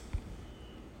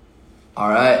All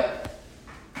right.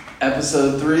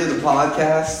 Episode 3 of the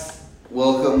podcast.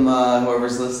 Welcome,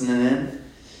 whoever's listening in.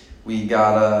 We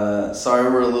got, sorry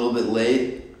we're a little bit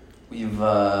late. We've been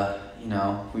a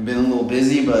little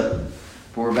busy, but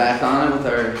we're back on it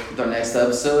with our next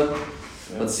episode.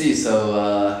 Yeah. Let's see.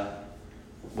 So,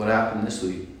 what happened this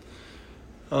week?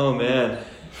 Oh man,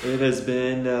 it has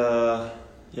been,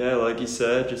 like you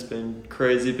said, just been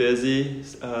crazy busy.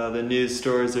 The news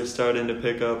stories are starting to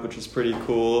pick up, which is pretty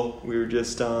cool. We were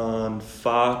just on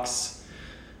Fox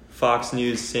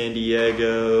News San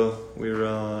Diego. We were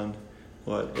on,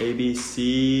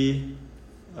 ABC,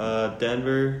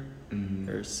 Denver,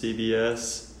 or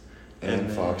CBS.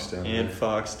 And Fox Denver. And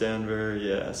Fox Denver,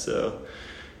 yeah. So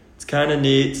it's kind of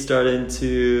neat starting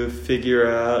to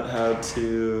figure out how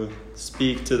to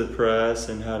speak to the press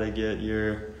and how to get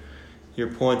your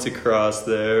points across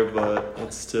there, but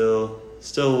it's still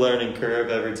a learning curve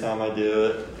every time I do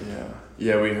it.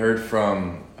 Yeah, we heard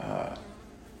from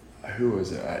who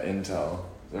was it at Intel?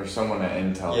 There was someone at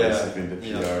Intel, basically the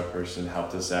PR person,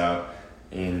 helped us out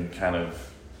in kind of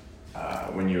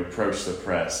when you approach the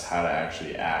press, how to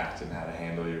actually act and how to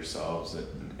handle yourselves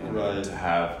and to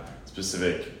have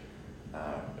specific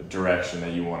direction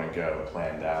that you want to go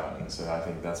planned out. And so I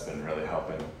think that's been really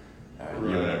helping you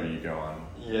whenever you go on.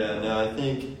 Yeah, no, I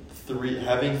think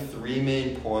having three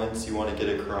main points you want to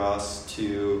get across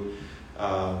to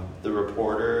the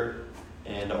reporter,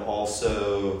 and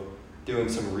also doing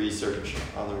some research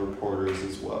on the reporters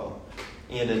as well.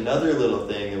 And another little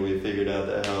thing that we figured out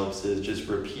that helps is just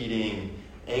repeating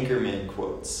anchorman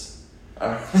quotes.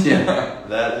 That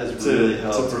has really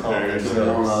helped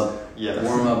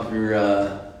warm up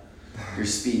your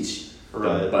speech.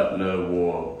 The butler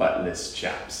wore buttless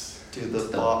chaps. To the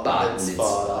bat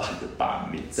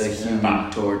mitzvah. The human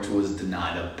torch was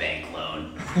denied a bank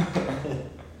loan.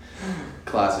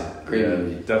 Classic. Great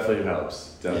movie. Definitely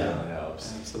helps.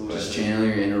 Helps. Absolutely. Just channel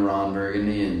your inner Ron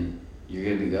Burgundy and you're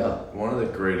good to go. One of the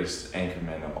greatest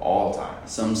anchormen of all time.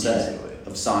 Some say.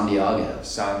 Of San Diego.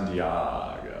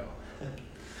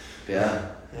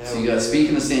 Yeah. So you guys,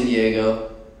 speaking of San Diego,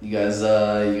 you guys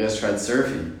tried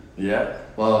surfing. Yeah.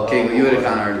 Well, okay, but you would have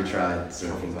kind of already tried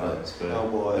surfing,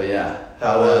 but yeah,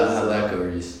 how did that go,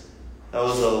 Reese? That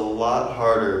was a lot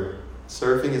harder.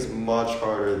 Surfing is much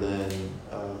harder than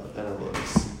it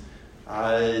looks.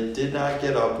 I did not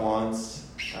get up once,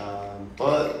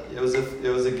 but it was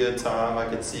a good time. I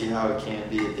could see how it can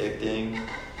be addicting.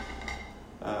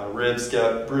 Ribs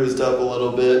got bruised up a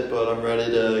little bit, but I'm ready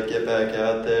to get back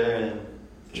out there and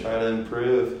try to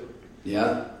improve.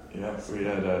 Yeah. Yeah, we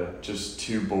had just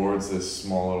two boards, this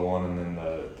smaller one and then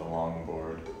the long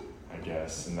board, I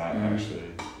guess, and that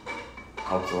actually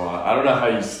helped a lot. I don't know how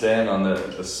you stand on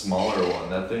the smaller one.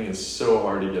 That thing is so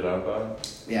hard to get up on.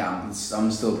 Yeah,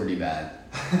 I'm still pretty bad.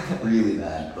 Really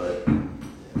bad, but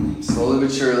slowly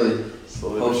but surely.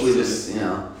 Hopefully just,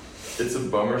 It's a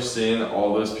bummer seeing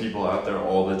all those people out there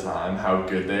all the time, how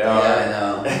good they are. Yeah, I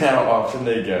know. And how often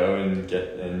they go and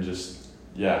just...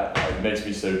 Yeah, it makes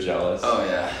me so jealous. Oh,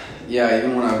 yeah. Yeah,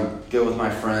 even when I go with my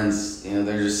friends,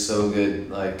 they're just so good.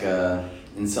 Like,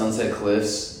 in Sunset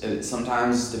Cliffs,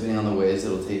 sometimes, depending on the waves,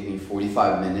 it'll take me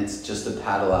 45 minutes just to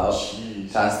paddle out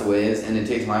past the waves, and it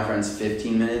takes my friends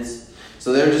 15 minutes.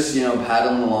 So they're just,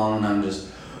 paddling along, and I'm just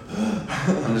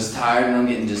tired, and I'm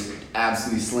getting just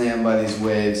absolutely slammed by these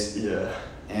waves. Yeah.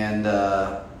 And,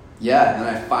 and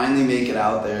I finally make it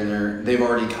out there, and they've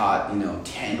already caught,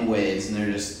 10 waves, and they're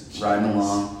just riding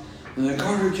along. And they're like,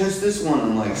 Carter, catch this one.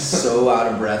 I'm like so out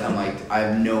of breath. I'm like, I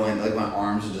have no end. Like my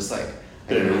arms are just like,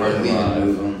 I can hardly even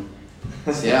move them.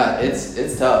 So yeah,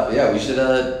 it's tough. Yeah, we should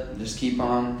just keep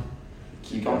on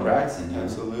practicing.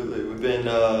 Absolutely. We've been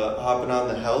hopping on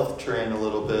the health train a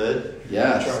little bit.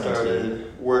 Yeah.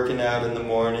 Started working out in the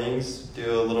mornings,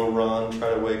 do a little run,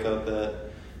 try to wake up at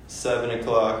 7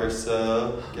 o'clock or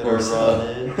so, get our run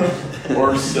in.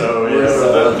 Or so,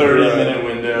 that 30-minute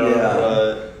window.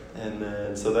 Yeah. And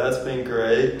then, so that's been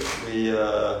great. We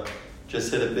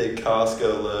just hit a big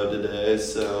Costco load today,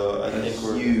 so I think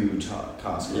we're... huge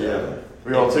Costco load.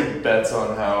 We all took bets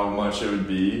on how much it would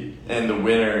be, and the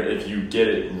winner, if you get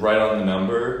it right on the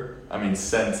number,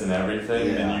 cents and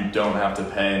everything, then you don't have to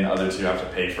pay, and the other two have to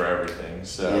pay for everything,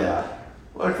 so...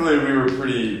 Luckily, we were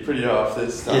pretty off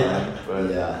this time, but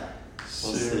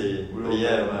we'll see.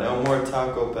 No more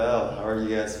Taco Bell. How are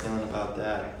you guys feeling about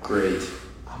that? Great.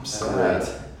 I'm sad.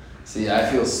 See, I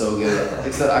feel so good.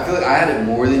 Except I feel like I had it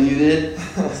more than you did,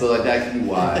 so that could be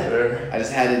why. I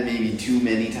just had it maybe too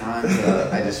many times.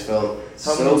 I just felt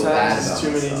so bad about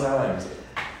too many myself. times.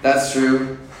 That's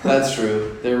true.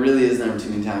 There really is never too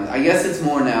many times. I guess it's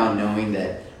more now knowing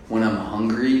that when I'm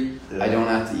hungry, I don't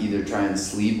have to eat either try and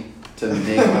sleep to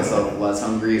make myself less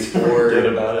hungry, Forget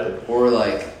about it. or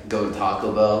like go to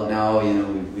Taco Bell. Now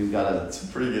we've got a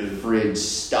pretty good fridge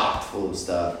stocked full of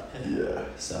stuff. Yeah.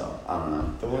 So I don't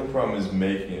know. The only problem is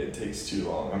making it. It takes too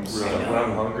long. When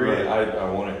I'm hungry, Right. I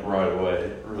want it right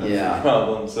away. That's Yeah. the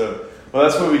problem. So, well,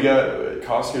 that's what we got.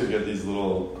 Costco's got these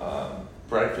little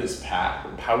breakfast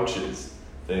pouches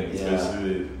things. Yeah.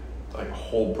 Basically, like a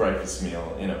whole breakfast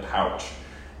meal in a pouch,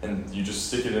 and you just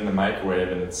stick it in the microwave,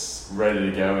 and it's ready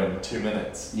to go in 2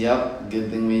 minutes. Yep. Good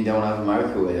thing we don't have a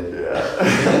microwave. Yeah.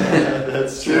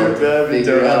 That's Too true. bad we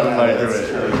Figure don't have out a how that's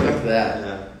microwave. true with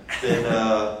that.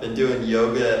 Yeah. Been doing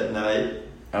yoga at night.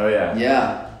 Oh yeah.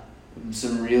 Yeah.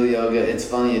 Some real yoga. It's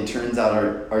funny. It turns out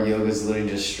our yoga is literally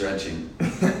just stretching.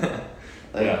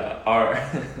 Like, Yeah.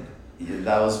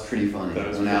 that was pretty funny That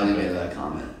was when pretty Ali good. made that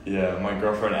comment. Yeah, my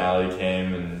girlfriend Allie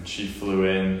came and she flew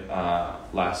in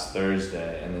last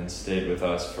Thursday and then stayed with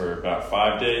us for about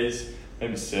 5 days,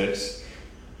 maybe 6.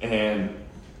 And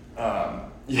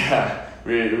yeah,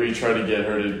 we tried to get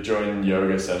her to join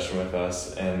yoga session with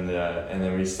us, and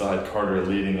then we still had Carter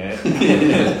leading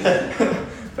it.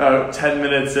 About 10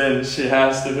 minutes in, she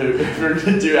asked if we're going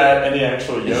to do any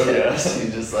actual yoga.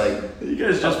 She's just like, You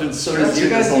guys just been so stretching is you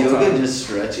guys this whole yoga time. just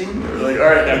stretching? We're like, all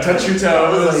right, now touch your I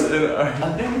was toes. like,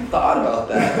 I've never thought about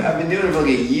that. I've been doing it for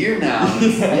like a year now.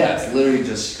 Yeah, it's literally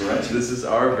just stretching. This is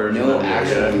our version No of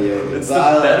actual yoga. It's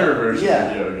But the better version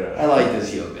yeah, of yoga. I like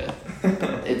this yoga.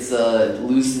 It's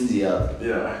loosens you up.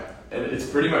 Yeah, and it's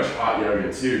pretty much hot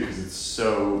yoga too, because it's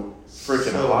so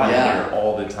freaking So- hot yeah. here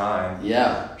all the time.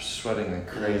 Yeah. We're sweating like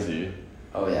crazy.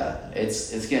 Oh yeah.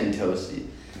 It's getting toasty.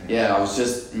 Yeah, I was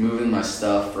just moving my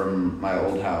stuff from my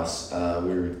old house. We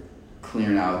were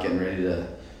clearing out, getting ready to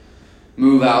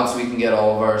move out so we can get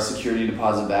all of our security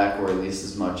deposit back, or at least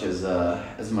as much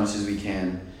as we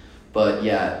can. But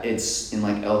yeah, it's in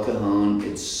like El Cajon.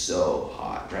 It's so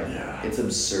hot right now. Yeah. It's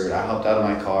absurd. I hopped out of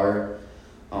my car.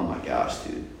 Oh my gosh,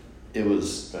 dude. It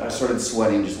was. I started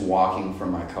sweating just walking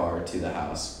from my car to the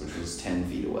house, which was 10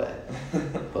 feet away.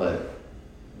 But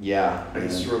yeah, I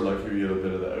guess we're lucky we get a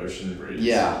bit of the ocean breeze.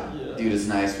 yeah, Yeah. dude, it's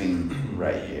nice being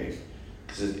right here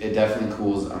because it definitely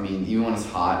cools. I mean, even when it's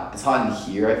hot in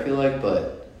here. I feel like,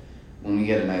 but when we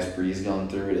get a nice breeze going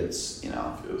through it, it's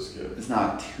Feels good. it's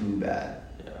not too bad.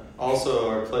 Yeah. Also,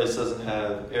 our place doesn't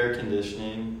have air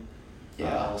conditioning.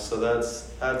 Yeah. So that's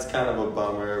kind of a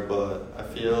bummer, but I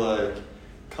feel like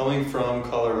coming from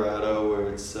Colorado where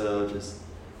it's so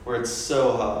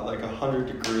hot, like 100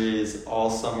 degrees all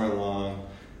summer long,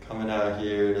 coming out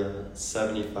here to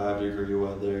 75-degree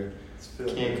weather,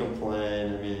 can't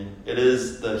complain. I mean,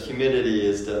 the humidity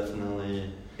is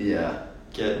definitely Yeah.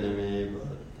 getting to me, but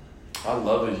I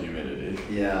love the humidity.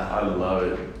 Yeah. I love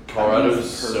it. Colorado's It's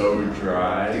so perfect.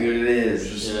 dry. Dude, it is.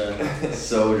 Just yeah.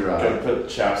 So gotta dry. put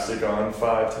chapstick on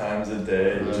 5 times a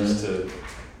day Right. just to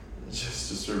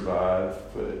survive.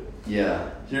 But Yeah.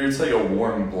 here it's like a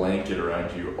warm blanket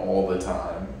around you all the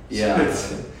time. Yeah.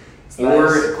 So it's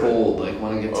Or nice. cold. Like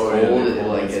when it gets Oh, cold, yeah, it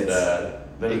like gets gets. bad.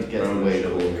 Then it it's gets bone way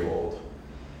chilly colder. cold.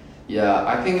 Yeah,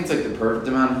 I think it's like the perfect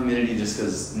amount of humidity just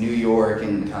because New York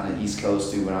and kind of East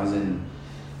Coast too. When I was in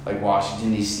like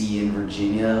Washington D.C. and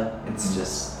Virginia, it's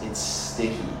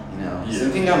sticky, Yeah.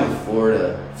 Same thing down with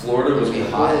Florida. Florida was It'll be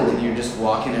hot cold. and then you're just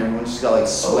walking. Everyone's just got like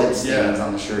sweat stains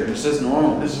on the shirt. It's just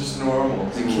normal. It's just normal.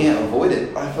 You can't avoid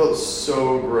it. I felt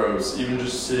so gross, even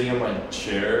just sitting in my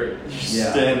chair. You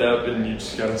Yeah. stand up and you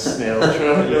just got a snail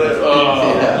trail. You're like,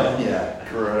 oh, Yeah.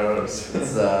 gross.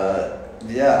 It's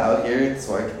out here.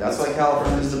 That's why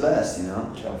California's the best.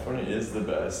 California is the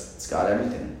best. It's got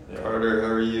everything. Yeah. Carter, how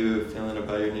are you feeling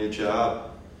about your new job?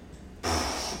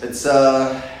 It's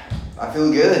I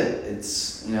feel good.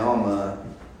 It's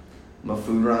I'm a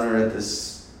food runner at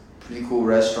this pretty cool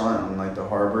restaurant on like the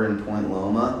harbor in Point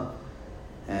Loma,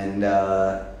 and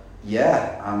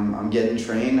I'm getting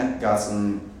trained. I got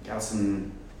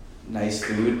some nice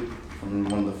food from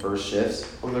one of the first shifts.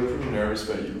 Well, they're pretty nervous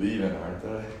about you leaving, aren't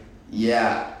they?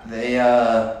 Yeah, they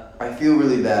I feel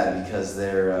really bad because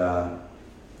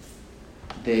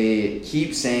they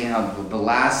keep saying how the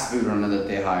last food runner that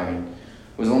they hired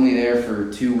was only there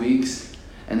for 2 weeks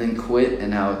and then quit,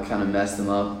 and how it kind of messed them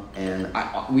up. And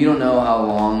we don't know how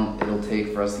long it'll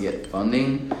take for us to get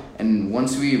funding. And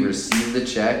once we receive the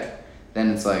check, then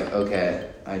it's like, okay,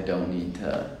 I don't need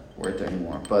to work there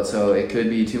anymore. But so it could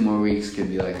be 2 more weeks, could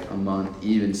be like a month.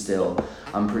 Even still,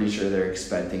 I'm pretty sure they're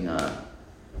expecting a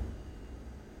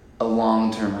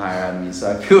long-term hire out of me.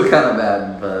 So I feel kind of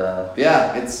bad, but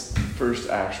yeah, it's.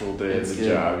 First actual day of It's the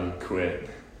good. job, you quit.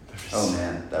 Oh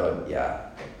man, that would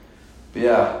But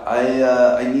yeah,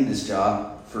 I need this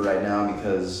job for right now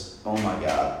because oh my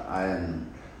god,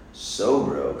 so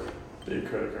broke. Big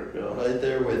credit card bill. Right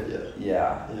there with you.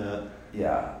 Yeah. Yeah.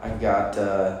 Yeah. I've got,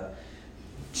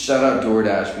 shout out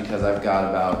DoorDash because I've got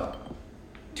about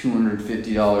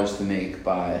 $250 to make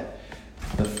by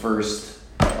the 1st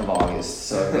of August.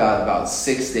 So I've got about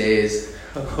 6 days.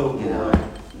 Oh boy. You know.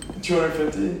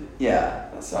 250? Yeah.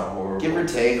 That's not horrible. Give or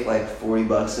take like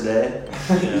 $40 a day.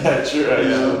 Yeah, true.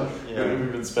 Yeah.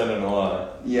 We've been spending a lot.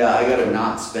 Yeah, I gotta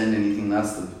not spend anything.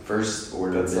 That's the first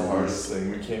order. That's the hardest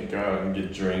thing. We can't go out and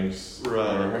get drinks.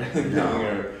 Right. Or anything.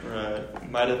 No.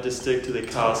 Right. Might have to stick to the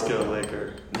Costco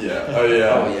liquor. Yeah. Oh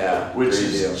yeah. Oh yeah. Which Great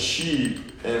is deal. cheap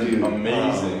and Dude.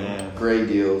 amazing. Oh, man. Great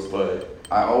deals. But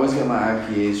I always get my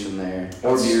IPAs from there.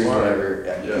 Or That's beers, smart. whatever.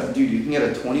 Yeah. Dude, you can get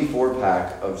a 24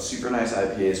 pack of super nice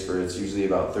IPAs for it's usually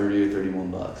about 30 or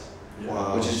 31 bucks.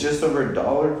 Wow. Which is just over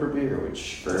 $1 per beer,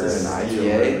 which for That's an a IPA, steal,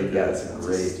 really. yeah, it's That's a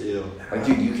great. steal. Like,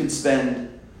 dude, you could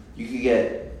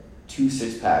get 2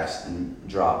 6-packs and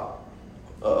drop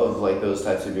of like those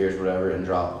types of beers, whatever, and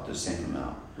drop the same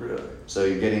amount. really, So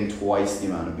you're getting twice the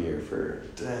amount of beer for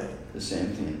dang. the same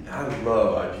thing. I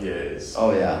love IPAs.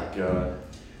 Oh yeah. my God.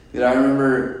 Dude, I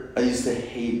remember I used to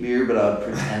hate beer, but I would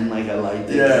pretend like I liked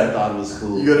it because Yeah. I thought it was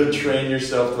cool. You gotta train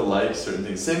yourself to like certain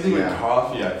things. Same thing Yeah. with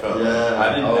coffee, I felt. Yeah.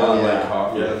 I did Oh, not yeah. like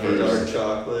coffee Yeah, at for dark first.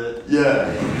 chocolate. Yeah.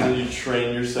 And then you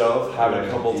train yourself, have it a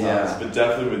couple times. Yeah. But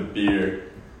definitely with beer.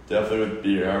 I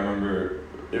remember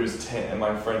it was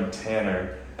my friend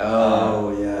Tanner.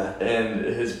 Oh yeah. And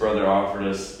his brother offered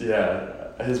us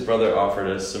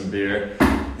some beer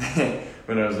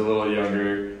when I was a little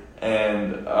younger.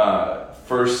 And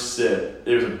first sip,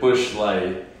 it was a Busch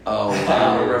Light. Oh I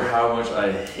wow. remember how much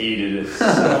I hated it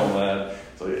so much.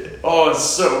 It's like, oh, it's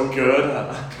so good.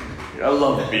 I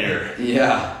love beer.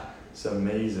 Yeah. It's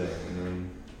amazing. And then,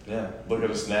 yeah, look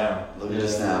at us now. Look at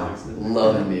us Yeah. now.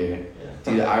 Loving beer. Yeah.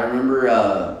 Dude, I remember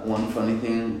one funny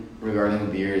thing regarding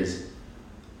beer is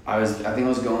I think I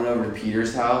was going over to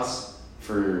Peter's house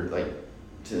for like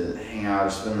to hang out or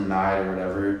spend the night or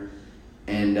whatever.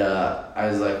 And I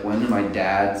was like went to my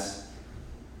dad's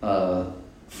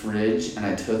fridge and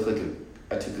I took a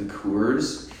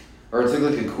Coors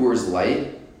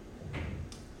Light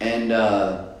and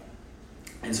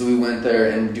so we went there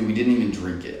and dude, we didn't even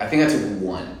drink it. I think I took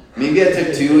one. Maybe I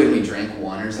took 2 and we drank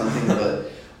 1 or something,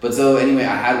 but so anyway,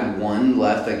 I had 1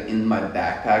 left like in my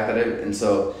backpack and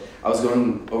so I was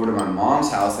going over to my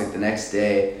mom's house like the next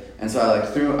day, and so I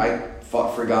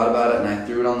forgot about it and I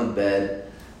threw it on the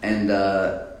bed, and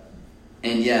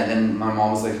yeah, then my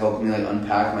mom was like helping me like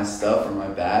unpack my stuff from my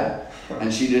bag,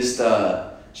 and she unpacks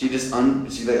it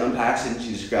and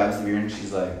she just grabs the beer and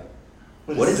she's like,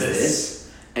 what is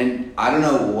this? And I don't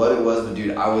know what it was, but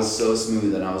dude, I was so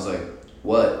smooth and I was like,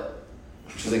 what?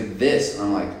 She's like, this, and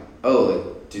I'm like, oh,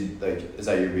 like, dude, like, is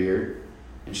that your beer?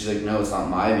 And she's like, no, it's not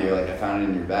my beer. Like, I found it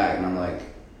in your bag. And I'm like,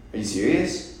 are you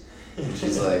serious? And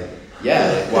she's like,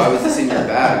 yeah. Like, why was this in your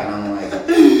bag? And I'm like,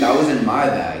 that was in my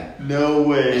bag. No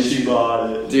way And she bought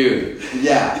it. Dude,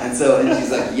 yeah. And she's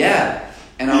like, yeah.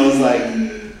 And I was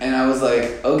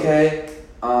like, okay.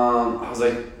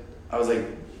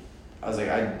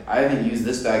 I haven't used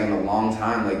this bag in a long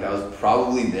time. Like, that was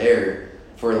probably there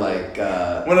for like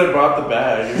When I bought the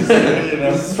bag, it was there, you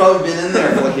know. this has probably been in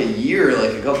there for like a year,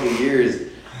 like a couple of years.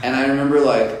 And I remember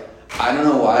like, I don't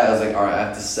know why, I was like, all right, I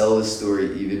have to sell this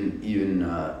story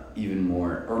even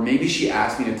more. Or maybe she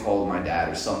asked me to call my dad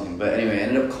or something. But anyway, I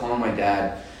ended up calling my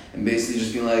dad and basically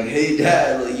just being like, hey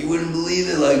dad, like you wouldn't believe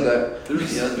it, like that.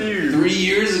 There's You know, beer. 3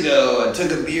 years ago, I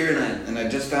took a beer and I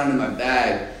just found it in my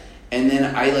bag. And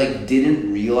then I like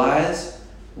didn't realize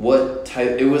what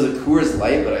type, it was a Coors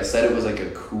Light, but I said it was like a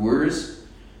Coors.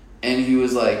 And he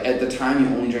was like, at the time you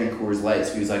only drank Coors Light,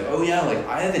 so he was like, oh yeah, like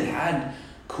I haven't had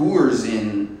Coors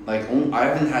in like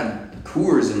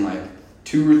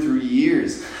 2 or 3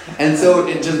 years. And so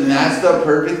it just matched up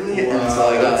perfectly, and so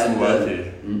I got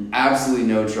absolutely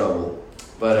no trouble.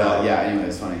 But yeah, anyway,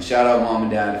 it's funny. Shout out mom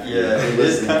and dad. Yeah,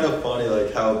 it's kind of funny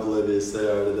like how oblivious they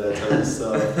are to that type of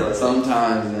stuff. Like,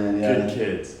 sometimes, man. Yeah. Good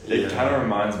kids. It kind of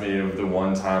reminds me of the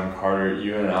one time, Carter,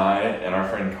 you and I and our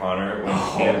friend Connor went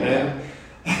camping. Yeah.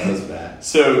 That was bad.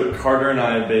 So Carter and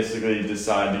I basically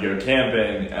decided to go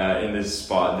camping in this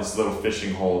spot, this little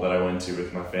fishing hole that I went to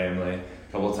with my family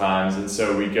a couple times. And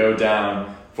so we go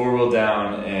down, 4-wheel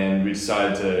down, and we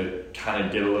decided to kind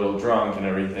of get a little drunk and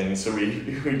everything. So we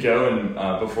go and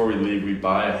before we leave, we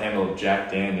buy a handle of Jack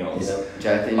Daniels. Yep.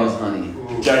 Jack Daniels honey.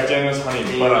 ooh. Jack Daniels honey,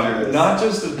 but not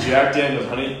just a Jack Daniels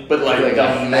honey, but like Like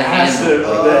the a massive,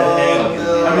 handle. the Oh, handle.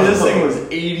 no. I mean, this thing was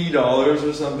 $80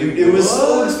 or something. Dude, it was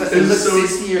so What? expensive. It was like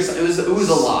 60 or something. It was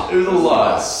a lot. It was a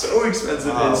lot. So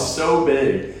expensive Wow. and so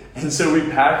big. And so we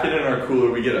pack it in our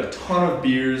cooler. We get a ton of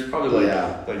beers, probably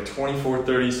like 24,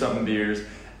 30 something beers.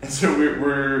 And so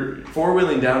we're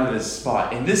four-wheeling down to this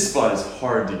spot, and this spot is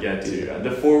hard to get to.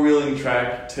 The four-wheeling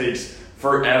track takes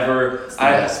forever. It's the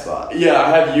best spot. Yeah, I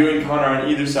have you and Connor on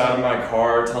either side of my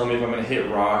car telling me if I'm going to hit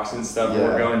rocks and stuff. Yeah.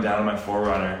 We're going down on my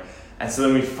 4Runner. And so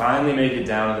then we finally make it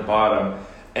down at the bottom,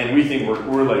 and we think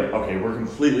we're like, okay, we're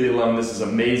completely alone. This is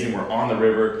amazing. We're on the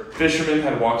river. Fishermen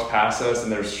had walked past us,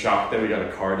 and they're shocked that we got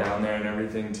a car down there and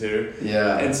everything too.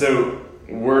 Yeah. And so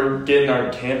we're getting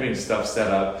our camping stuff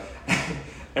set up.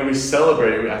 And we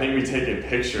celebrate. I think we take a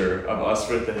picture of us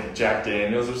with the Jack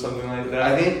Daniels or something like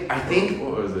that. I think.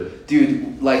 What was it,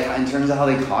 dude? Like in terms of how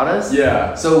they caught us.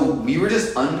 Yeah. So we were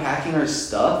just unpacking our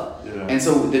stuff. Yeah. And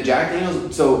so the Jack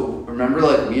Daniels. So remember,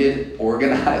 like we had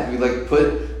organized.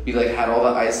 We had all the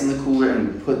ice in the cooler,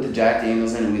 and we put the Jack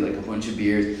Daniels in, and we like a bunch of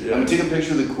beers. Yeah. And we took a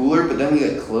picture of the cooler, but then we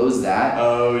like closed that.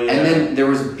 Oh yeah. And then there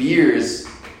was beers.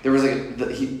 There was like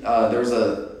there was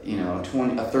a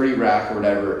 30 rack or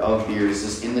whatever of beers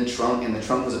just in the trunk, and the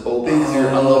trunk was open because we were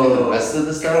unloading the rest of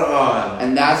the stuff. God.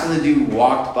 And that's when the dude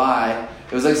walked by.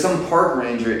 It was like some park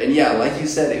ranger, and yeah, like you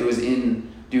said, it was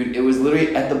it was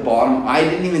literally at the bottom. I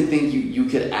didn't even think you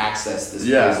could access this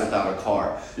place without a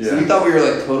car. Yeah. So we thought we were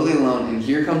like totally alone, and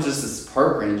here comes just this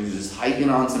park ranger just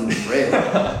hiking on some trail.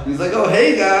 And he's like, "Oh,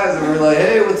 hey guys," and we're like,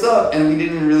 "Hey, what's up?" And we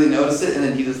didn't really notice it, and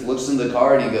then he just looks in the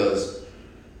car and he goes,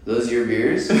 "Those your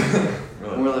beers?"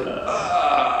 And we're like,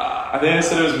 I think I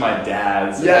said it was my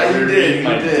dad's. Yeah, we you were did. meeting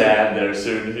my dad there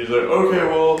soon. He's like, okay,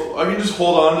 well, I can just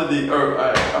hold on to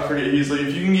I forget. He's like,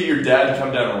 if you can get your dad to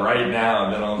come down right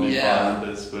now, then I'll be fine with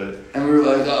this. But and we were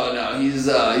like, oh no, he's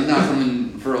not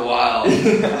coming for a while.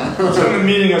 He's coming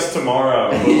meeting us tomorrow,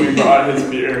 but we brought his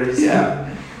beers.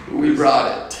 Yeah, we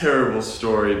brought it. Terrible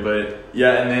story, but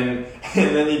yeah, and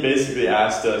then he basically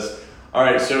asked us, all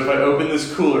right, so if I open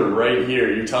this cooler right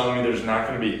here, you're telling me there's not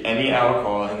going to be any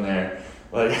alcohol in there?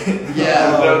 Like,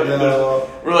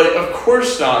 we're like, of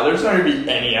course not. There's not going to be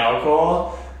any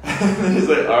alcohol. And he's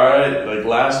like, all right, like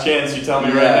last chance, you tell me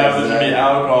right now there's going to be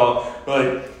alcohol.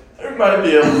 We're like, there might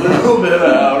be a little bit of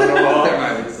alcohol. There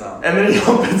might be some. And then he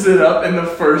opens it up, and the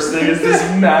first thing is this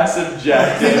massive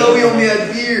Jack Daniels. No, we only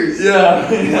had beers. Yeah.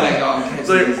 He's like, oh, I'm it's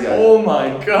like, oh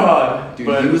my god.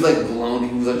 Dude, he was like blown.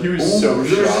 He was so shocked.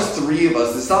 There was just three of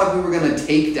us. It's not like we were going to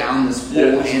take down this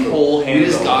whole handle. We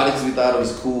just got it because we thought it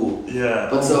was cool. Yeah.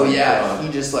 But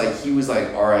he was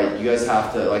like, all right, you guys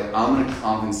have to, like, I'm going to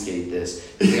compensate this.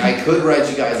 He's like, I could write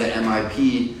you guys an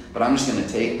MIP, but I'm just going to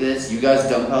take this. You guys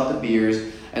dump out the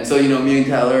beers. And so, me and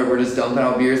Tyler, we're just dumping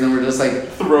out beers, and we're just like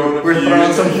throwing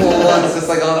some full ones, just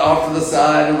like off to the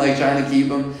side, and like trying to keep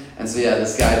them. And so yeah,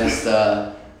 this guy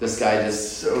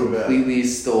just so completely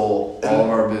stole all of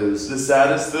our booze. The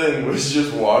saddest thing was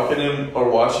just watching him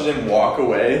walk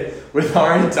away with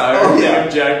our entire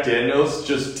Jack Daniels,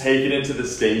 just taking it to the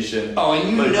station. Oh, and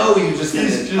he's just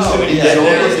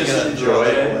gonna enjoy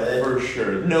it for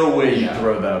sure. No way you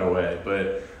throw that away,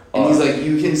 but. And he's like,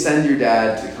 you can send your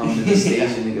dad to come to the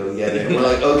station to go get it. And we're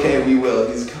like, okay, we will.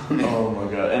 He's coming. Oh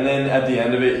my god. And then at the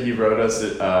end of it, he wrote us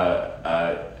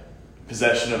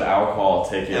possession of alcohol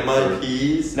ticket.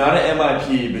 MIPs? Not an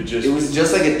MIP, but just... It was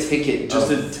just like a ticket.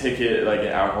 Just a ticket, like an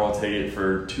alcohol ticket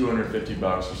for $250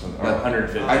 or something. Or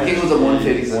 $150. I think it was a $150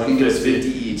 because I think it was $50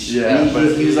 each. Yeah, and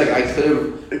he was like, I could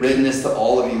have written this to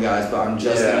all of you guys, but I'm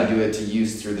just going to do it to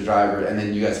use through the driver, and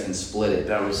then you guys can split it.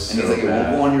 That was and he's like, it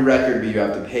won't go on your record, but you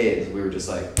have to pay it. So we were just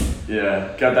like...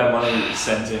 Yeah, got that money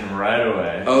sent in right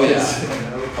away. Oh yeah,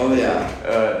 oh yeah.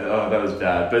 That was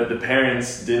bad. But the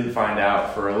parents didn't find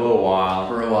out for a little while.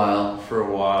 For a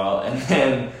while, and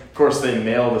then of course they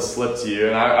mailed the slip to you,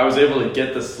 and I was able to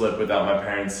get the slip without my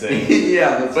parents saying.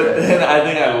 Yeah, that's but right. Then I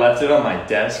think I left it on my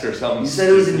desk or something. You said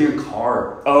it was in your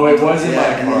car. Oh, it was in my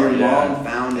car. And your mom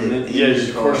found it.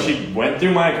 Of course she went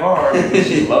through my car because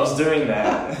she loves doing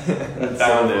that.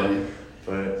 Found it.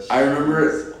 But I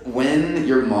remember when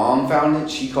your mom found it,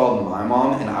 she called my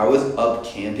mom, and I was up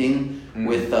camping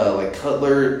with like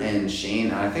Cutler and Shane,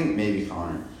 and I think maybe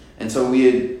Connor. And so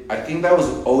that was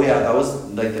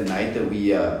like the night that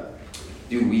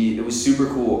it was super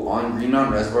cool. On Green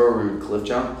Mountain Reservoir where we would cliff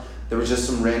jump, there was just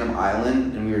some random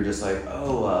island, and we were just like,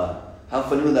 how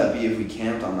funny would that be if we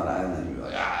camped on that island? And we were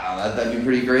like, that'd be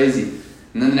pretty crazy.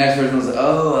 And then the next person was like,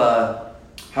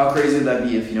 how crazy would that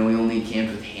be if, we only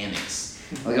camped with hammocks?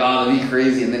 Like, that'd be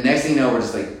crazy. And the next thing you know, we're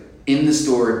just like in the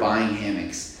store buying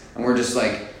hammocks. And we're just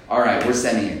like, all right, we're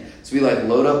sending it. So we like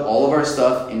load up all of our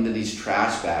stuff into these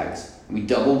trash bags. We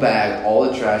double bag all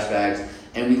the trash bags,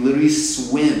 and we literally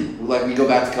swim. Like, we go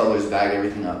back to Cutler's, bag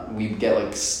everything up. We get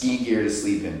like ski gear to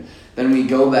sleep in. Then we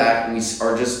go back and we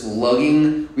are just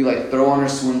lugging. We like throw on our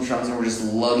swim trunks and we're just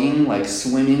lugging, like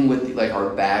swimming with like our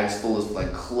bags full of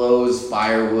like clothes,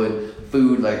 firewood,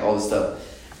 food, like all this stuff.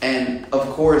 And of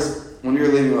course, when you're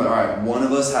leaving, we're like, all right, one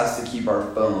of us has to keep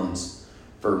our phones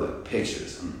for like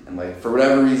pictures. And like for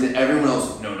whatever reason, everyone else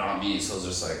was, no, not me. So I was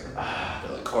just like,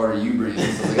 they're like, Carter, you bring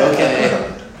it. So I was like,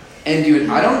 okay. And dude,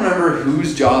 I don't remember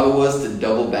whose job it was to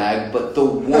double bag, but the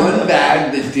one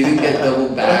bag that didn't get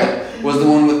double bagged was the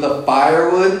one with the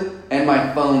firewood and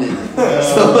my phone in it.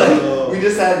 So like, we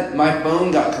just had, my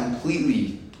phone got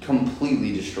completely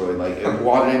destroyed. Like it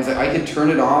watered in. Like, I could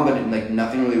turn it on, but like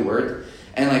nothing really worked.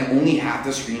 And like only half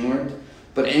the screen worked.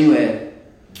 But anyway,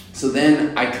 so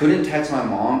then I couldn't text my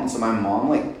mom. And so my mom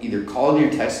like either called me or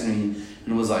texted me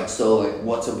and was like, so like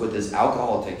what's up with this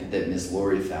alcohol ticket that Miss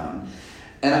Lori found?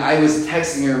 And I was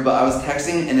texting her, but I was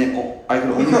texting and I could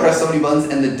only press so many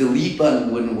buttons and the delete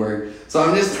button wouldn't work. So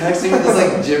I'm just texting with this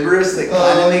like gibberish that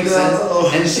kind of makes sense.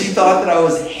 And she thought that I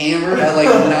was hammered at like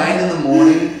 9 in the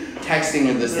morning texting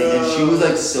her this thing. And she was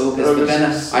like so pissed. But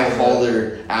then I called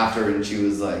her after and she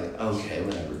was like, okay,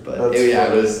 whatever. But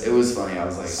it was funny. I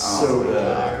was like, oh, so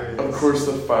bad. Of course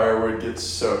the firewood gets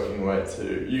soaking wet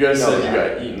too. You guys said you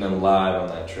got eaten alive on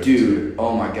that trip. Dude,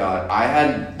 oh my god. I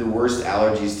had the worst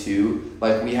allergies too.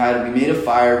 Like we made a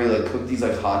fire, we like cooked these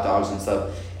like hot dogs and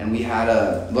stuff, and we had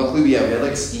luckily we had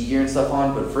like ski gear and stuff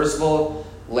on, but first of all,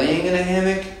 laying in a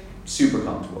hammock, super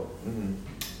comfortable. Mm-hmm.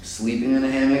 Sleeping in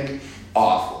a hammock,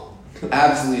 awful.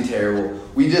 Absolutely terrible.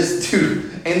 We just, dude,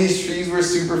 and these trees were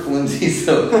super flimsy,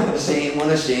 so one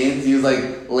of Shane's, he was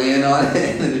like laying on it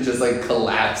and then it just like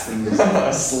collapsed and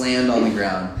just slammed on the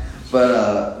ground.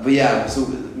 But yeah, so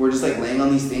we're just like laying on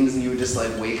these things and you would just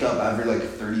like wake up after like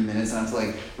 30 minutes and have to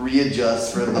like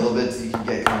readjust for a little bit so you can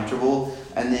get comfortable.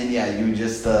 And then yeah, you would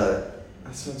just, that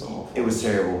sounds awful. It was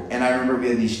terrible. And I remember we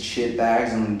had these chip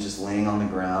bags and we were just laying on the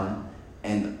ground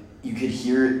and you could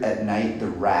hear at night the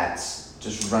rats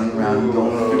just running around,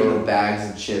 going through the bags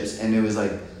of chips, and it was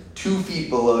like 2 feet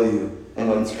below you, and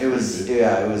it was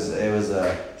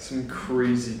some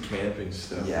crazy camping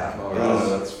stuff. Yeah,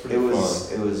 that's pretty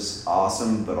fun. It was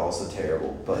awesome, but also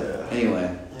terrible. But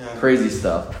anyway, yeah. Crazy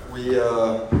stuff. We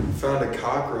found a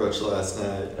cockroach last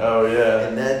night. Oh yeah,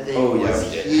 and that thing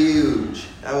was huge.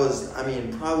 That was, I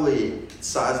mean, probably the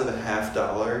size of a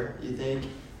 $50. You think?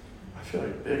 I feel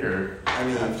like bigger. I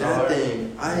mean, that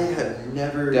thing, I have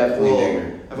never... Definitely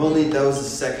bigger. That was the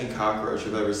second cockroach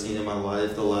I've ever seen in my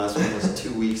life. The last one was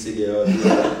 2 weeks ago. I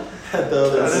didn't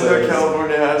know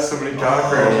California has so many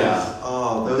cockroaches.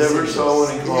 Those never saw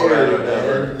one in Colorado,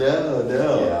 ever.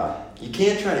 No. Yeah. You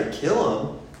can't try to kill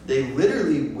them. They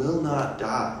literally will not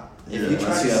die. If you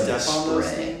try to step on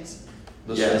those things...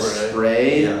 The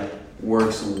spray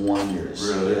works wonders.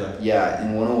 Really? Yeah,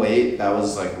 in 108, that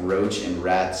was like roach and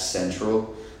rat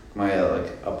central. My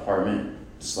apartment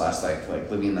 /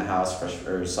 like living in the house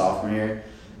sophomore year.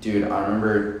 Dude, I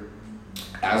remember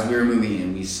as we were moving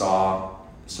in, we saw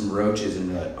some roaches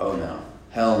and we're like, oh no,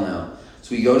 hell no.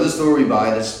 So we go to the store, we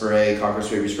buy the spray, cockroach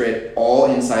spray, we spray it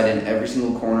all inside in every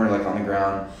single corner, like on the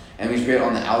ground, and we spray it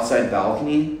on the outside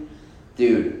balcony.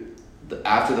 Dude,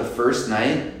 after the first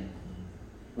night,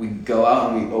 we go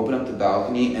out and we open up the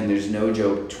balcony and there's no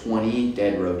joke, 20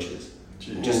 dead roaches.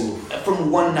 Jeez. Just from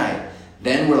one night.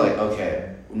 Then we're like,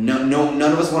 okay, none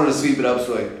of us wanted to sweep it up,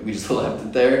 so like we just left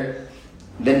it there.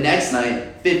 The next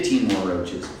night, 15 more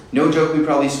roaches. No joke, we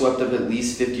probably swept up at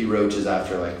least 50 roaches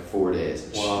after like 4 days.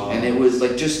 Wow. And it was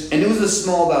like and it was a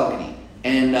small balcony.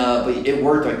 And but it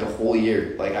worked like the whole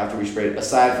year, like after we sprayed it,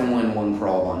 aside from when one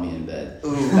crawled on me in bed.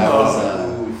 Ooh. That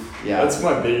was yeah. That's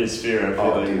my biggest fear. I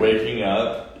feel like waking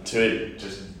up to it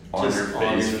just on your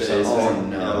face or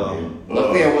something. Oh no.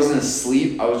 Luckily I wasn't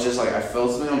asleep. I was just like, I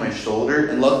felt something on my shoulder,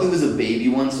 and luckily it was a baby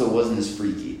one, so it wasn't as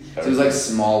freaky. So it was like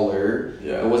smaller.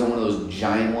 Yeah. It wasn't one of those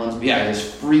giant ones. But yeah, I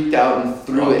just freaked out and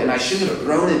threw it, and I shouldn't have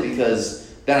thrown it because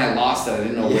then I lost it. I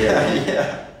didn't know where.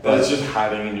 Yeah. But it's just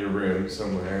hiding in your room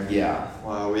somewhere. Yeah.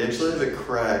 Wow, we actually have a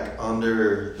crack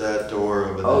under that door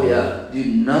over there. Oh yeah,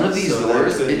 dude. None of these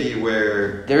doors. That could be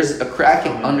where there's a crack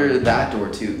under that door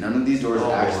too. None of these doors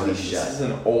are actually shut. This is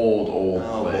an old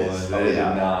place. They did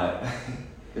not.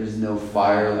 There's no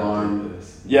fire alarm.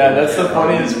 Yeah, that's the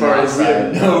funniest part. Is we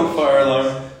have no fire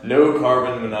alarm, no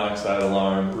carbon monoxide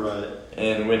alarm. Right.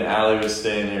 And when Allie was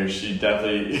staying here, she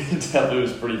definitely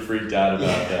was pretty freaked out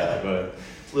about that, but.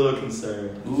 Little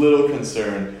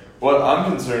concerned. What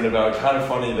I'm concerned about, kind of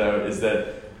funny though, is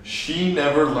that she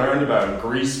never learned about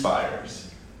grease fires.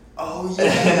 Oh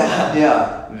yeah.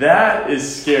 Yeah. That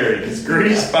is scary because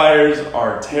grease fires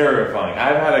are terrifying.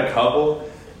 I've had a couple,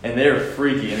 and they're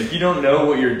freaky. And if you don't know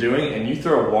what you're doing and you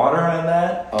throw water on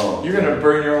that, you're going to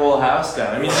burn your whole house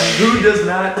down. I mean, who does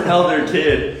not tell their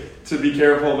kid to be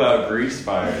careful about grease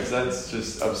fires? That's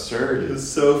just absurd. It was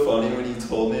so funny when you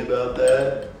told me about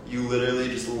that. You literally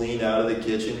just lean out of the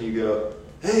kitchen, you go,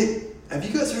 "Hey, have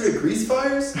you guys heard of grease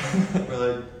fires?"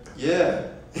 We're like, "Yeah."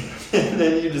 And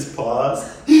then you just pause.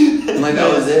 Like,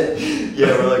 that was it?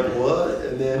 Yeah, we're like, "What?"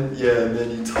 And then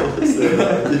you told us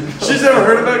that. She's never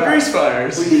heard about grease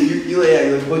fires. Well, you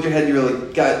like put your head, you were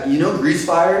like, "God, you know grease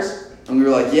fires?" And we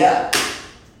were like, "Yeah."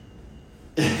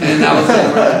 And that was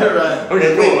it. Right.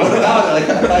 Okay, Wait, cool. what about it? Like,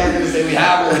 I thought you were going to say we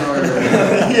have one or...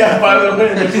 Yeah, by the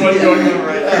way, there's one going on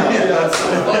right now. Yeah, that's so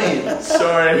funny.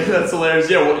 Sorry, that's hilarious.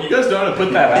 Yeah, well, you guys know how to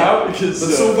put that out? Because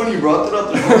that's so funny you brought it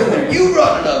up. There's one in there. You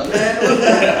brought it up, man.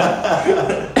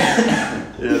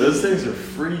 Yeah, those things are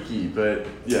freaky, but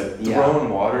throwing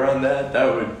water on that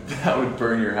would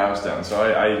burn your house down. So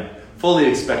I fully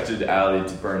expected Allie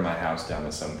to burn my house down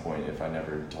at some point if I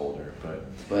never told her.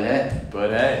 But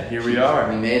hey, here we are.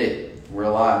 We made it. We're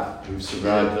alive. We've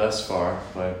survived thus far.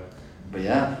 But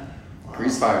yeah,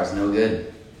 grease fires, no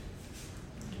good.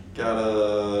 Got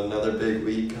another big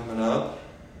week coming up.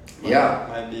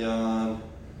 Might be on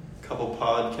a couple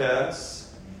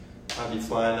podcasts. Might be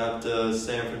flying up to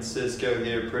San Francisco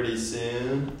here pretty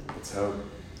soon. Let's hope.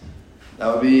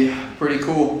 That would be pretty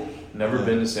cool. Never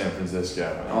been to San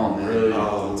Francisco. Oh man, really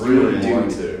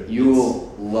want to. You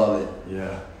will love it.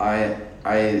 Yeah.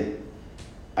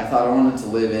 I thought I wanted to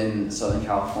live in Southern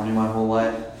California my whole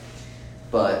life,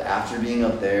 but after being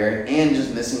up there and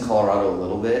just missing Colorado a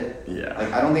little bit,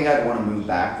 like I don't think I'd want to move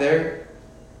back there.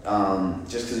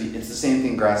 Just because it's the same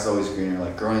thing. Grass is always greener.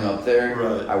 Like growing up there,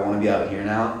 right. I want to be out here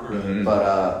now. Right.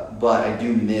 But I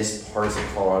do miss parts of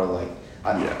Colorado. Like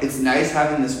it's nice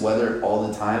having this weather all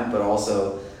the time, but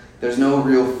also there's no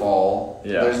real fall.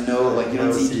 Yeah. There's no you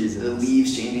don't see seasons. The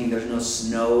leaves changing. There's no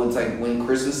snow. It's like when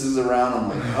Christmas is around, I'm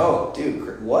like, oh,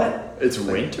 dude, what? It's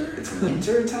winter. It's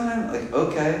winter time. Like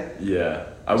okay. Yeah.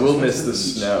 I will miss the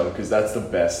snow because that's the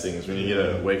best thing is when you get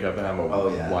to wake up and have a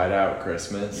whiteout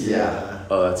Christmas. Yeah.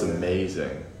 Oh, that's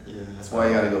amazing. Yeah. That's why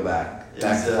you got to go back to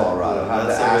Colorado. Have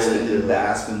the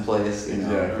Aspen place. You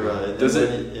know. Exactly. Right. Does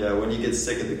when you get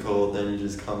sick of the cold, then you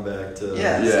just come back to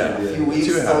a few weeks.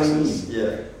 2 houses.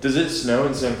 Yeah. Does it snow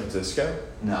in San Francisco?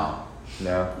 No.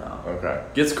 Okay.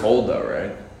 Gets cold though,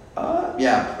 right?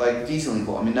 Yeah, like decently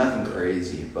cold. I mean, nothing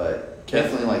crazy, but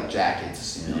definitely like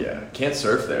jackets. You know? Yeah. Can't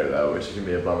surf there though, which can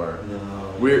be a bummer.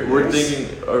 No. We're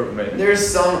thinking, or maybe there's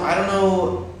some. I don't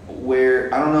know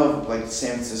if like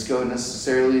San Francisco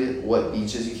necessarily what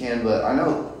beaches you can, but I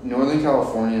know Northern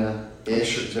California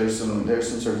ish. There's some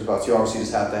certain spots. You obviously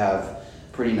just have to have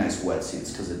pretty nice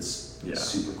wetsuits because it's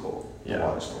super cold. Yeah. The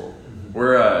water's cold.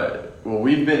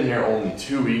 We've been here only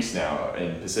 2 weeks now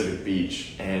in Pacific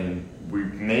Beach, and we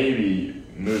may be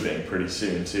moving pretty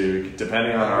soon too,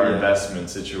 depending on our investment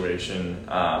situation.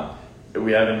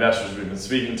 We have investors we've been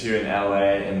speaking to in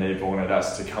LA, and they've wanted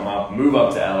us to move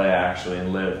up to LA actually,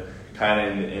 and live kind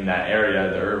of in that area,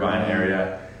 the Irvine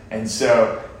area. And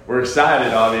so we're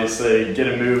excited, obviously, get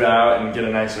a move out and get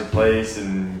a nicer place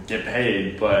and get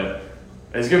paid, but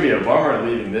it's going to be a bummer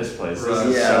leaving this place. This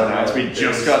is so nice. We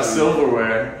just got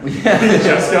silverware. We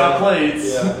just got plates.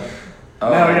 Yeah.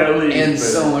 Now we got to leave. And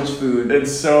so much food. What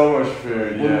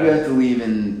do we have to leave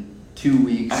in 2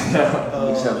 weeks? We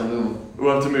just have to move.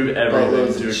 We'll have to move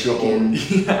everything.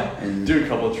 Do a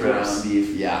couple trips. Ground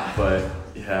beef, But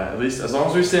at least as long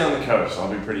as we stay on the coast,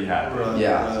 I'll be pretty happy.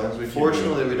 Right.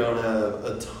 Fortunately, we don't have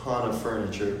a ton of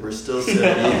furniture. We're still sitting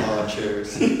on lawn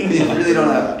chairs. We really don't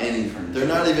have any furniture. They're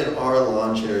not even our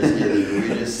lawn chairs either. We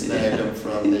just snagged them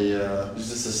from the. There's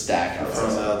just a stack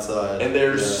from outside. And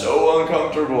they're so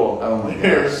uncomfortable. Oh my god.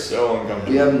 They're so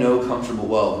uncomfortable. We have no comfortable.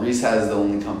 Well, Reese has the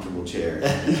only comfortable chair.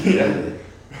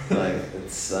 Like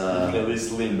it's. You can at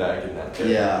least lean back in that chair.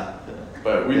 Yeah.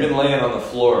 But we've been laying on the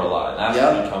floor a lot, and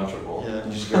that's pretty comfortable. Yeah.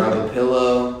 You just grab a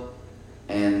pillow,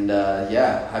 and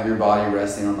have your body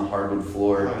resting on the hardwood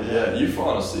floor. Oh, yeah, you've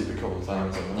fallen asleep a couple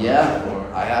times on the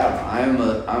floor. I have.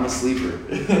 I'm a sleeper.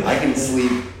 I can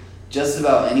sleep just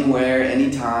about anywhere,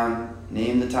 anytime.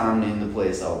 Name the time, name the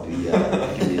place. I'll be.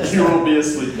 You will be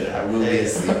asleep there. I will be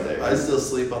asleep there. I still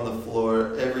sleep on the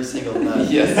floor every single night.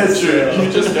 Yes, that's true. You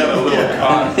just got a little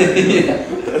cot.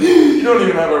 You don't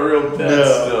even have a real bed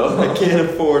still. I can't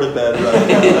afford a bed right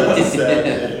now. That's a sad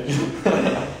thing.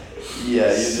 You're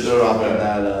just dropping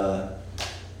that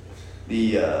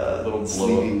the little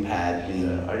sleeping pad thing.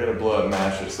 Yeah, I got a blow-up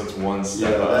mattress. That's one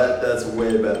step up. That's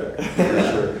way better. For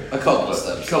sure. A couple of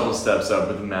steps. Steps up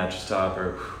with a mattress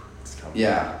topper. It's comfortable.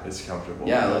 Yeah. It's comfortable.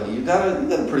 Yeah, like you got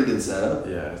a pretty good setup.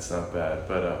 Yeah, it's not bad.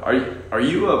 But are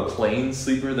you a plane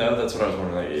sleeper though? That's what I was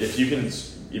wondering. Like,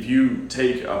 if you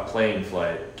take a plane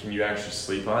flight, can you actually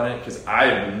sleep on it? Because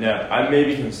I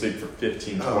maybe can sleep for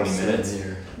 15, 20 minutes.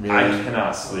 Really? I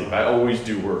cannot sleep. I always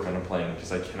do work on a plane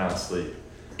because I cannot sleep.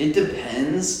 It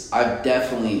depends. I've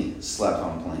definitely slept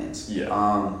on planes.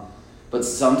 Yeah. But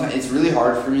sometimes it's really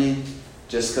hard for me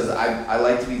just because I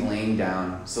like to be laying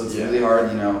down. So it's really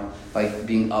hard, like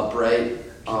being upright.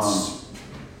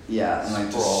 Yeah, and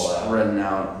like just spreading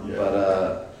out. Yeah.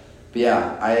 But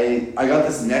yeah, I got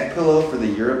this neck pillow for the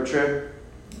Europe trip,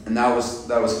 and that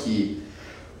was key.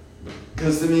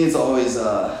 Because to me, it's always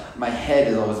my head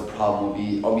is always a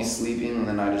problem. I'll be sleeping and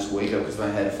then I just wake up because my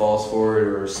head falls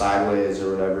forward or sideways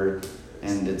or whatever,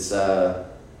 and it's But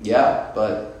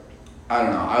I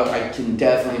don't know. I can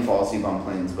definitely fall asleep on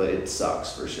planes, but it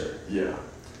sucks for sure. Yeah.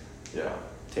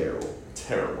 Terrible.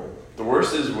 The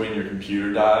worst is when your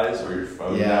computer dies or your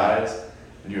phone dies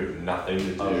and you have nothing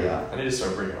to do. I need to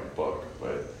start bringing a book,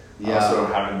 but I also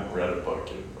haven't read a book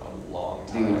in a long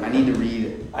time. Dude, I need to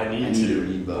read. I need to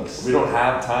read books. We don't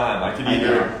have time. I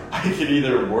could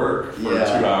either work for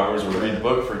 2 hours or read a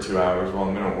book for 2 hours while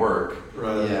I'm gonna work.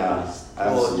 Right. Yeah.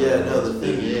 Well, the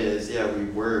thing is, we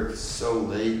work so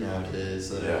late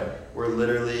nowadays. We're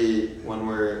literally, when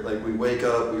we wake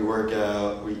up, we work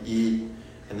out, we eat,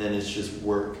 and then it's just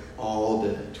work all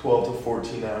day. 12 to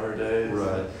 14 hour days.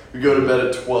 Right. We go to bed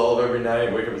at 12 every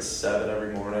night, wake up at 7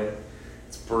 every morning.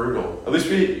 It's brutal. At least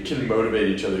we can motivate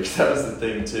each other, because that was the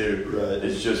thing too. Right.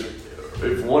 It's just,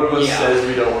 if one of us says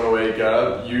we don't want to wake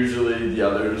up, usually the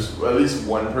others, at least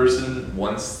one person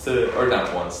wants to, or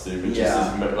not wants to, but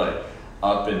just is like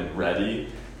up and ready.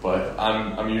 But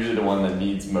I'm usually the one that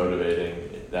needs motivating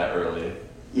that early.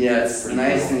 Yeah, it's the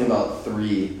nice thing about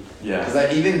 3. Yeah.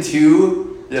 Because even 2.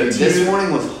 Yeah, dude, this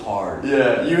morning was hard.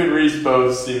 Yeah, you and Reese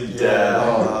both seemed dead.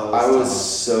 I was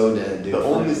so dead, dude. The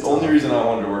only reason I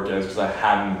wanted to work out is because I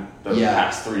hadn't the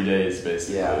past 3 days,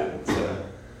 basically. Yeah.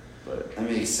 But that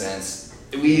makes sense.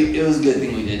 It was a good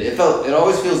thing we did. It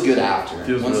always feels good after. Once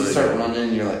really you start good.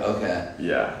 running, you're like, okay.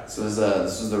 Yeah. This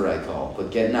was the right call.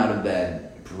 But getting out of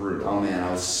bed, brutal. Oh man, I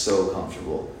was so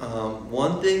comfortable.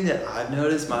 One thing that I've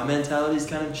noticed, my mentality's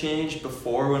kind of changed.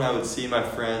 Before, when I would see my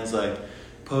friends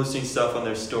posting stuff on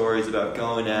their stories about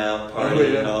going out,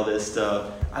 partying, and all this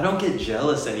stuff, I don't get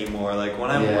jealous anymore. When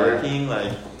I'm working,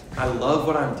 I love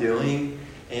what I'm doing,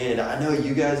 and I know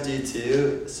you guys do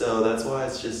too. So that's why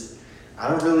it's just, I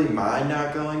don't really mind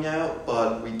not going out,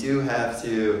 but we do have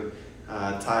to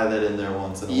tie that in there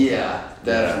once in a while. Yeah,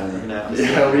 definitely.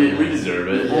 Yeah, we deserve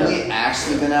it. We've only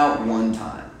actually been out one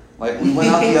time. We went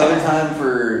out the other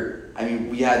time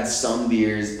we had some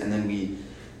beers, and then we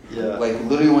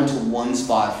literally went to one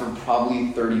spot for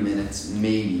probably 30 minutes,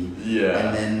 maybe.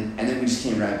 Yeah. And then we just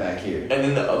came right back here. And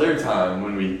then the other time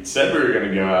when we said we were going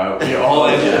to go out, we all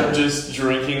ended up just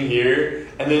drinking here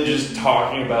and then just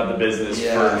talking about the business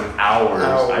for hours.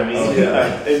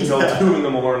 Until 2 in the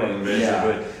morning, basically.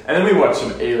 Yeah. And then we watched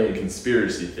some alien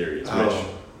conspiracy theories, which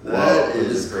that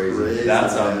is crazy.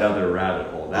 That's another rabbit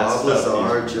hole. Bob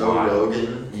Lazar, Joe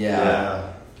Rogan. Yeah.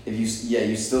 If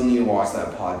you still need to watch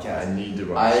that podcast. I need to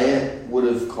watch I would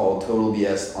have called total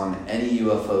BS on any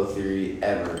UFO theory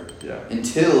ever. Yeah.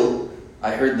 Until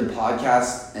I heard the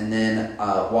podcast, and then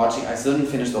watching. I still didn't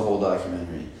finish the whole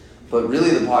documentary, but really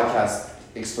the podcast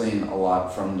explained a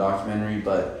lot from the documentary.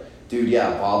 But dude,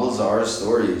 Bob Lazar's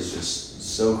story is just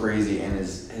so crazy, and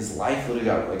his life would have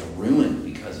got ruined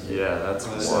because of it. Yeah, that's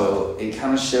wild. So it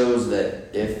kind of shows that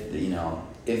if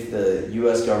the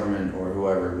U.S. government or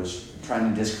whoever was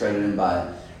trying to discredit him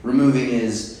by removing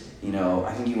his,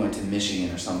 I think he went to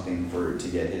Michigan or something to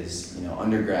get his,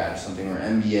 undergrad or something, or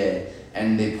MBA,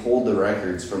 and they pulled the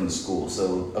records from the school.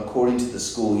 So according to the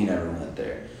school, he never went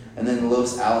there. And then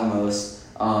Los Alamos,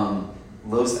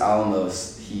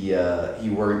 he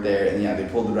worked there, and they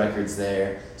pulled the records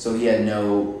there. So he had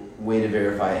no way to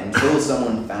verify it until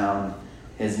someone found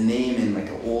his name in an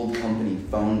old company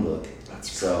phone book.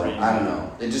 That's so crazy. I don't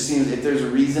know. It just seems if there's a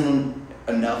reason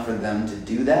enough for them to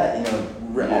do that,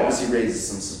 obviously raises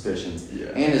some suspicions. Yeah.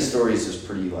 And his story is just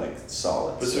pretty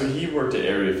solid. But so he worked at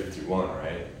Area 51,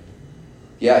 right?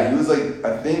 Yeah, he was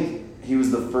I think he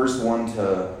was the first one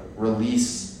to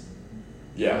release.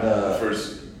 Yeah. The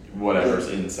first whatever's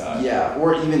inside. Yeah,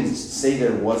 or even say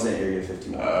there wasn't Area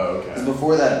 51. Oh, okay. Because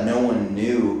before that, no one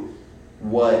knew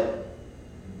what.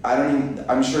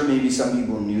 I'm sure maybe some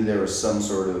people knew there was some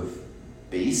sort of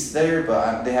base there,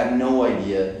 but they had no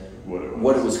idea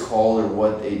what it was called or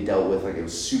what they dealt with. It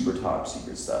was super top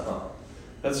secret stuff. Huh.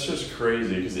 That's just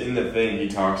crazy because in the thing he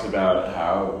talks about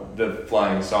how the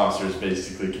flying saucers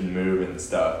basically can move and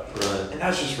stuff. Right. And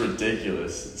that's just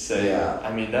ridiculous.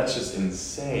 I mean, that's just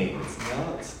insane. It's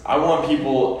nuts. I want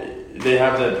people. They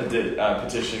have the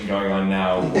petition going on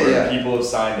now where people have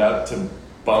signed up to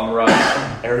bum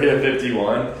rush Area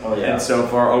 51. Oh, yeah. And so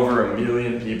far, over 1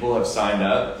 million people have signed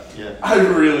up. Yeah. I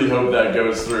really hope that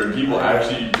goes through. People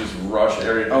actually just rush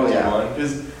Area 51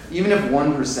 because even if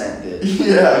 1% did.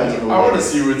 Yeah, I want to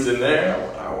see what's in there.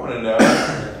 I want to know.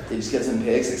 They just get some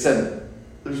pics, except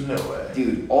there's no way.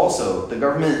 Dude, also, the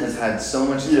government has had so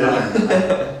much time.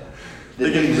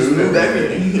 They can just move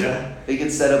everything. Yeah. They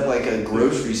could set up like a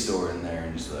grocery store in there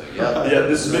and just like, yeah,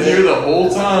 this has been here the whole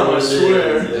time, I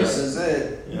swear. This is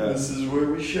it. Yeah. This is where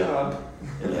we shop.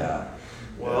 Yeah.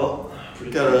 Well,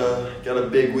 we got a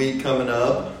big week coming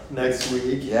up next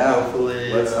week. Yeah.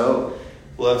 Hopefully, let's hope.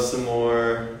 We'll have some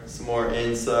more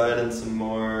insight and some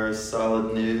more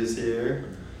solid news here.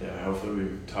 Yeah, hopefully we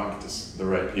talk to the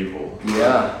right people.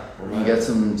 Yeah, we get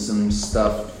some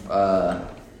stuff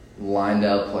lined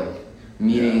up, like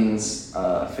meetings,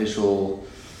 official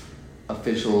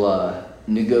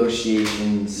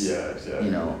negotiations. Yeah, exactly.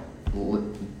 You know,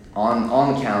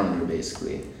 on the calendar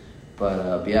basically.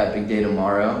 But yeah, big day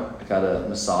tomorrow. I got a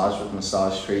massage with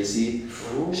Massage Tracy.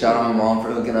 Ooh. Shout out my mom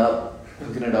for hooking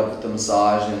it up with the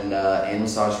massage, and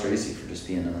Massage Tracy for just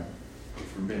being a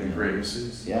great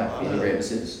masseuse. Yeah, being a great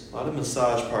masseuse. A lot of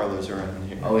massage parlors around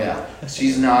here. Oh yeah,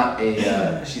 she's not a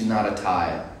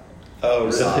Thai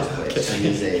massage place.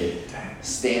 She's a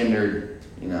standard,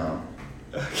 you know.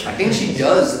 Okay. I think she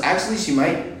does. Actually, she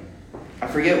might. I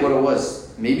forget what it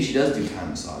was. Maybe she does do Thai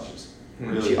massages.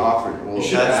 Really? She offered. Well, You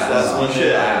should that's when you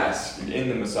should ask in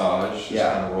the massage. Just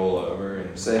kind of roll over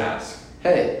and say, ask.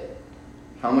 Hey,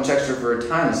 how much extra for a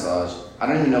Thai massage? I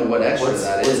don't even know what extra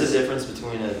that is. What's the difference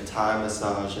between a Thai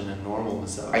massage and a normal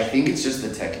massage? I think it's just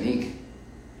the technique.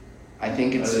 I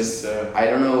think it's just. So. I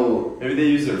don't know. Maybe they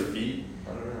use their feet.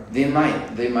 I don't know.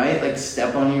 They might like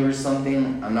step on you or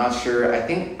something. I'm not sure. I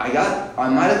think I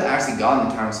might have actually gotten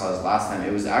the Thai massage last time.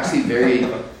 It was actually very.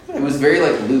 It was very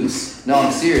like loose. No,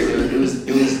 I'm serious.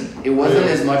 It wasn't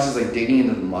as much as like digging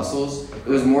into the muscles. It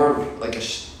was more like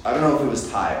I don't know if it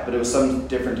was Thai, but it was some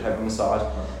different type of massage.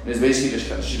 And it was basically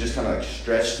she just kind of like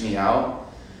stretched me out,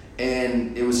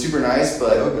 and it was super nice.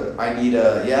 But yoga. I need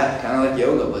kind of like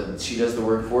yoga, but she does the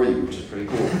work for you, which is pretty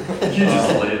cool. You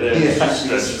just lay there. Yeah, she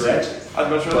just stretches. I'd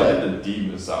much rather get the deep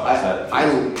massage.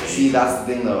 I see. That's the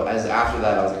thing though. As after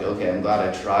that, I was like, okay, I'm glad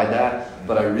I tried that,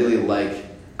 but I really like.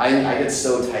 I get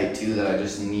so tight too that I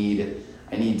just need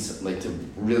like to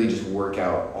really just work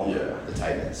out all the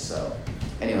tightness. So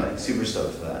anyway, super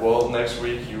stoked for that. Well, next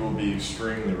week you will be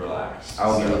extremely relaxed. I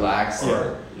will be relaxed,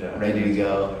 ready to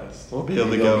go. We'll be able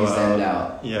to go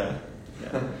out. Yeah.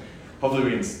 Hopefully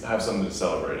we can have something to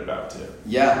celebrate about too.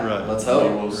 Yeah, right. Let's hope.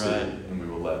 We will see, and we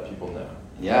will let people know.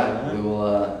 Yeah, right. We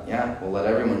will. We'll let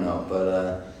everyone know.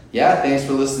 But thanks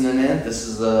for listening in. This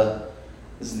is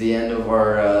the end of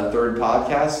our third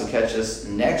podcast, so catch us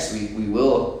next week. We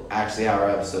will actually have our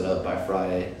episode up by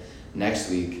Friday next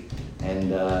week.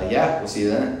 And we'll see you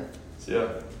then. See ya.